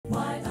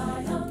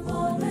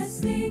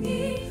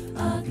singing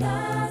a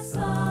glad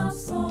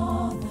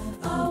song.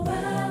 Ah,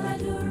 well, I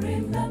do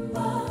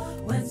remember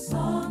when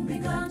song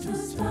began to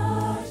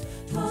start.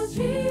 'Twas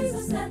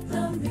Jesus set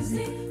the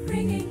music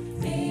ringing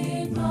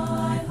in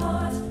my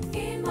heart,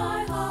 in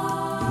my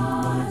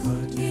heart.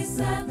 He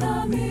set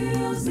the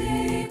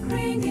music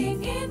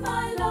ringing in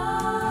my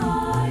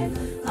life,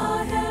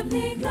 a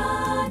heavenly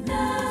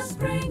gladness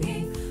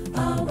bringing.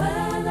 Ah,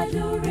 well, I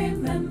do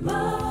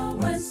remember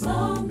when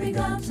song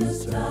began to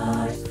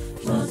start.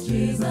 'Twas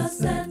Jesus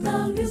set the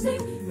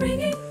music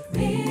ringing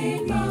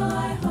in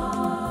my heart.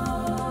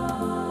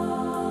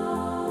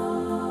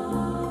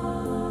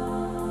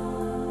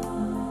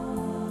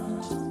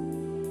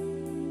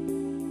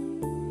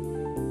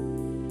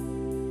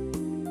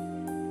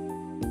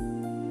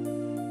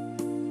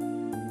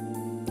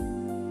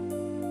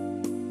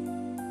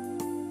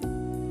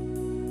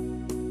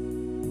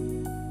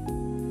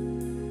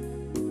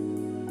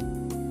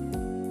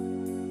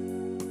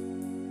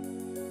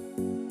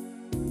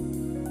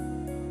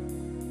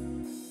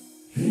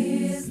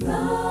 His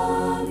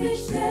love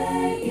each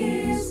day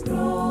is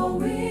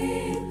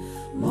growing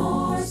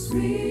more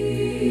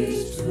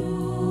sweet to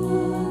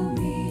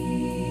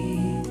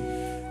me.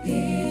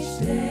 Each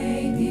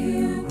day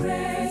new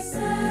grace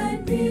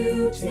and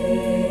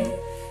beauty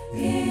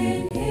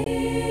in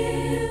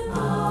Him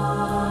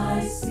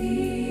I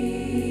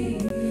see.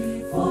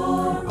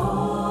 For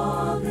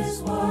all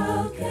this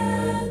world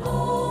can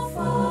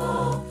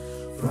offer,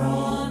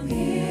 from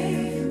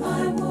Him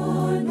I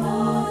would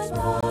not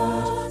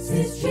part.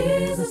 Since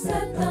Jesus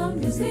set the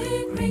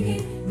music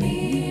ringing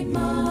in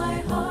my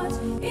heart,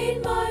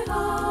 in my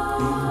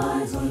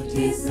heart.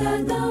 He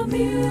set the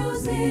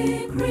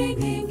music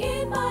ringing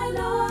in my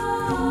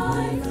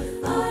life,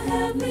 a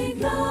heavenly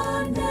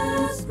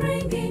gladness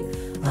bringing.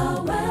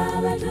 Ah,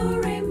 well, I do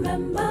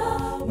remember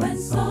when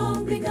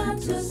song began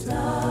to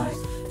start.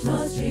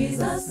 'Twas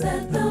Jesus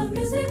set the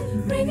music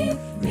ringing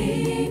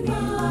in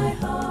my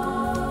heart.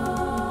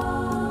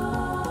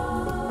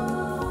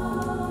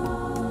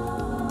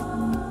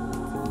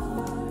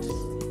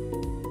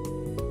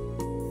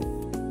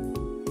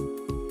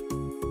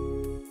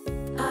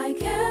 I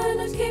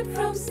cannot keep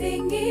from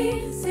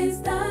singing since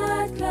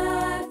that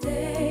glad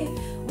day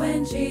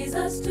when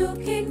Jesus took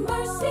in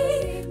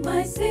mercy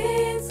my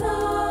sins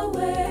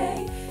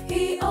away.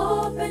 He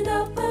opened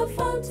up a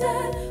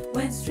fountain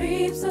when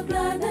streams of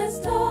gladness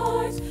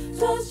start.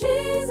 'Twas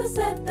Jesus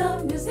set the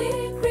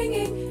music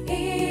ringing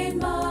in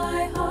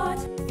my heart,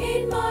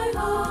 in my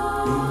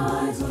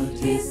heart.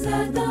 He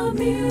set the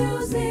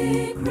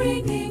music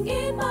ringing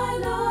in my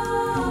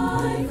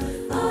life,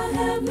 a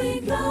heavenly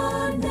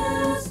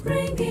gladness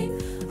bringing.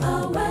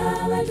 Ah,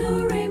 well, I do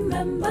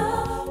remember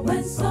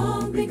when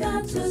song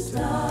began to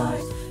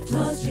start.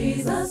 'Twas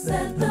Jesus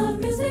set the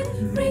music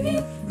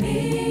ringing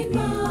in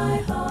my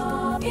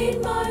heart,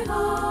 in my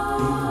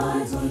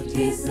heart.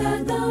 He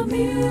set the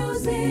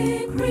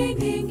music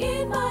ringing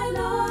in my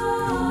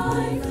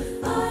life,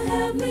 a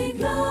heavenly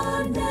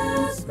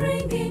gladness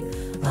bringing.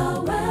 Ah,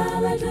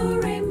 well, I do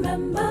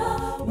remember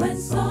when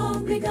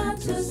song began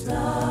to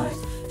start.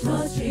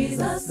 'Twas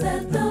Jesus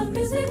set the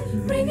music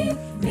ringing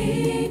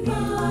in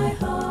my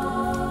heart.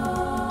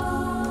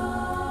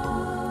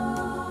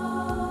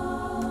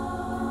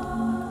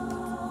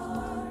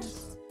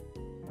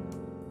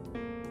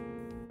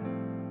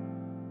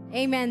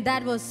 Amen.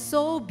 That was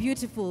so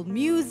beautiful.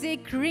 Music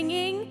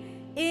ringing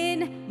in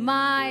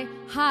my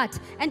heart.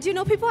 And you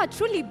know, people are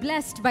truly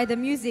blessed by the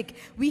music.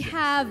 We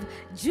have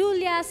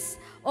Julius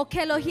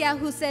Okello here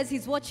who says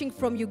he's watching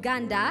from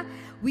Uganda.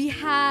 We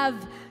have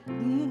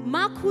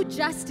Maku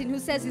Justin who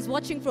says he's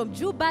watching from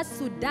Juba,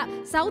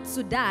 South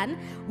Sudan.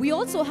 We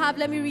also have,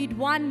 let me read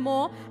one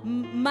more,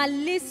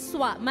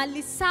 Malisawa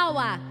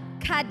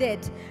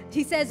Cadet.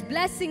 He says,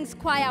 blessings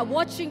choir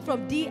watching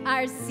from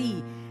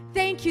DRC.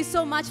 Thank you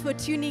so much for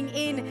tuning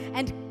in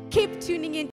and keep tuning in.